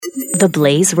The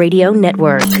Blaze Radio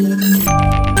Network.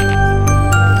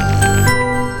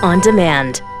 On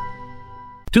demand.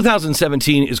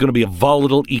 2017 is going to be a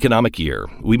volatile economic year.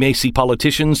 We may see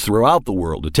politicians throughout the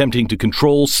world attempting to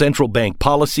control central bank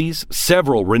policies.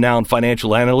 Several renowned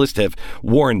financial analysts have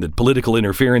warned that political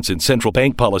interference in central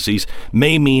bank policies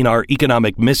may mean our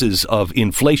economic misses of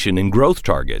inflation and growth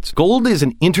targets. Gold is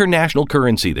an international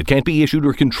currency that can't be issued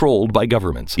or controlled by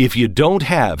governments. If you don't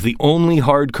have the only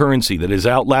hard currency that has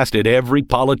outlasted every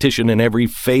politician and every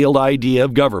failed idea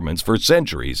of governments for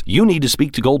centuries, you need to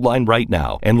speak to Goldline right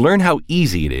now and learn how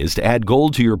easy it is to add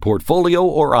gold to your portfolio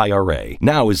or IRA.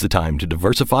 Now is the time to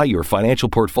diversify your financial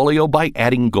portfolio by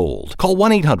adding gold. Call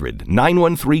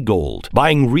 1-800-913-GOLD.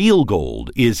 Buying real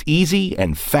gold is easy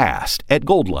and fast at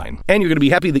Goldline. And you're going to be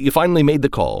happy that you finally made the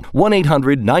call.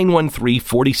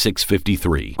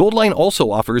 1-800-913-4653. Goldline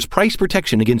also offers price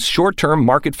protection against short-term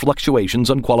market fluctuations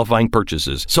on qualifying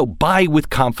purchases. So buy with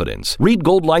confidence. Read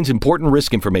Goldline's important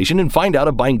risk information and find out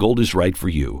if buying gold is right for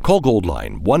you. Call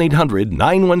Goldline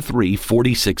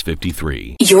 1-800-913-4653.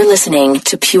 You're listening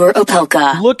to Pure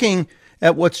Opelka. Looking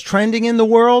at what's trending in the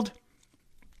world,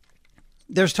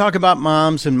 there's talk about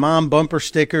moms and mom bumper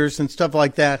stickers and stuff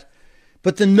like that.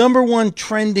 But the number one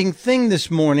trending thing this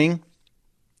morning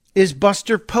is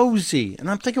Buster Posey.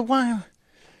 And I'm thinking, wow,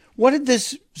 what did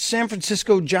this San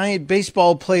Francisco Giant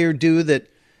baseball player do that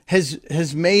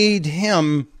has made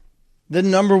him the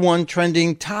number one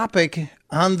trending topic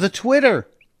on the Twitter?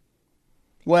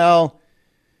 Well,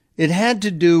 it had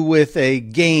to do with a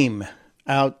game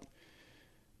out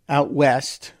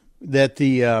west that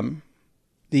the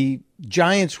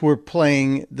Giants were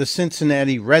playing the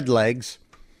Cincinnati Redlegs,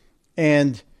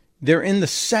 and they're in the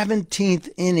 17th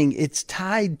inning. It's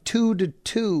tied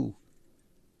 2-2.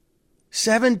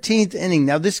 17th inning.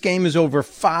 Now, this game is over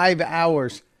 5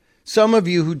 hours. Some of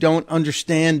you who don't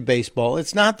understand baseball,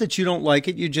 it's not that you don't like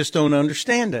it, you just don't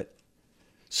understand it.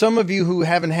 Some of you who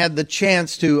haven't had the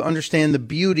chance to understand the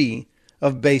beauty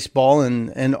of baseball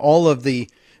and all of the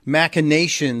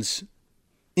machinations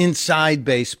inside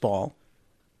baseball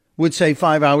would say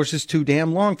 5 hours is too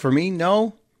damn long for me.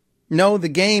 No, the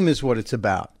game is what it's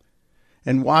about.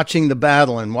 And watching the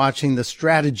battle and watching the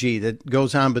strategy that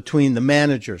goes on between the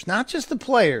managers, not just the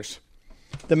players,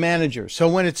 the managers. So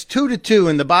when it's 2-2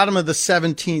 in the bottom of the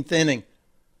 17th inning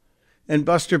and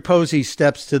Buster Posey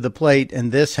steps to the plate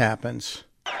and this happens.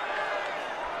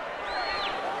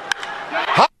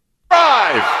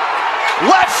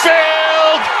 Left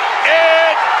field,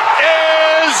 it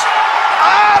is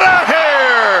out of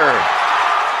here.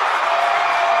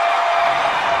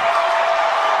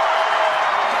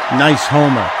 Nice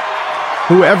homer.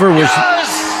 Whoever was...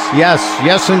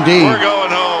 Yes, indeed. We're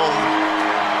going home.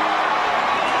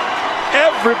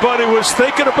 Everybody was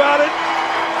thinking about it,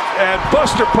 and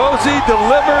Buster Posey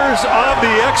delivers on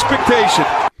the expectation.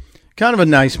 Kind of a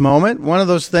nice moment. One of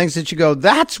those things that you go,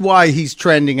 that's why he's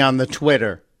trending on the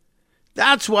Twitter.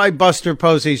 That's why Buster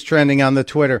Posey's trending on the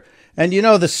Twitter. And, you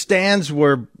know, the stands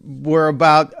were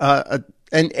about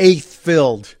an eighth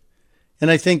filled. And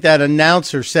I think that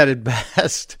announcer said it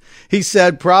best. He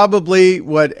said probably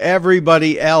what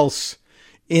everybody else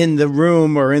in the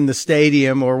room or in the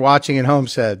stadium or watching at home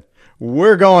said.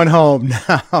 We're going home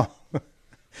now.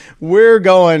 We're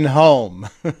going home.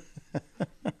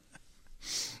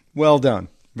 Well done.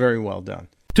 Very well done.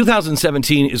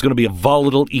 2017 is going to be a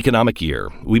volatile economic year.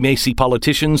 We may see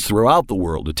politicians throughout the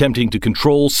world attempting to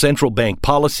control central bank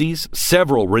policies.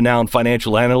 Several renowned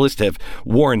financial analysts have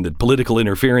warned that political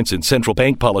interference in central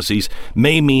bank policies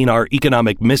may mean our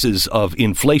economic misses of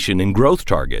inflation and growth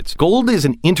targets. Gold is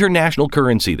an international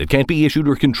currency that can't be issued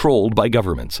or controlled by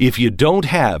governments. If you don't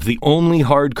have the only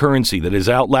hard currency that has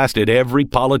outlasted every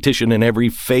politician and every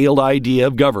failed idea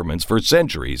of governments for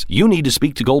centuries, you need to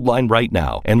speak to Goldline right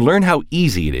now and learn how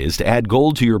easy it is to add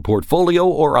gold to your portfolio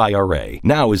or IRA.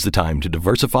 Now is the time to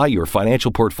diversify your financial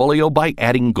portfolio by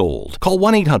adding gold. Call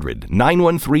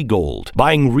 1-800-913-GOLD.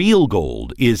 Buying real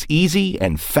gold is easy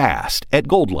and fast at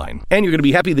Goldline. And you're going to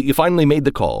be happy that you finally made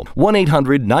the call.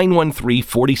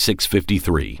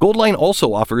 1-800-913-4653. Goldline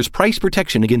also offers price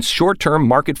protection against short-term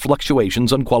market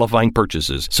fluctuations on qualifying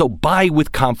purchases. So buy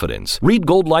with confidence. Read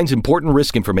Goldline's important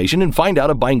risk information and find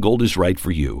out if buying gold is right for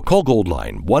you. Call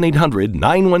Goldline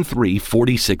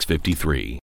 1-800-913-4653.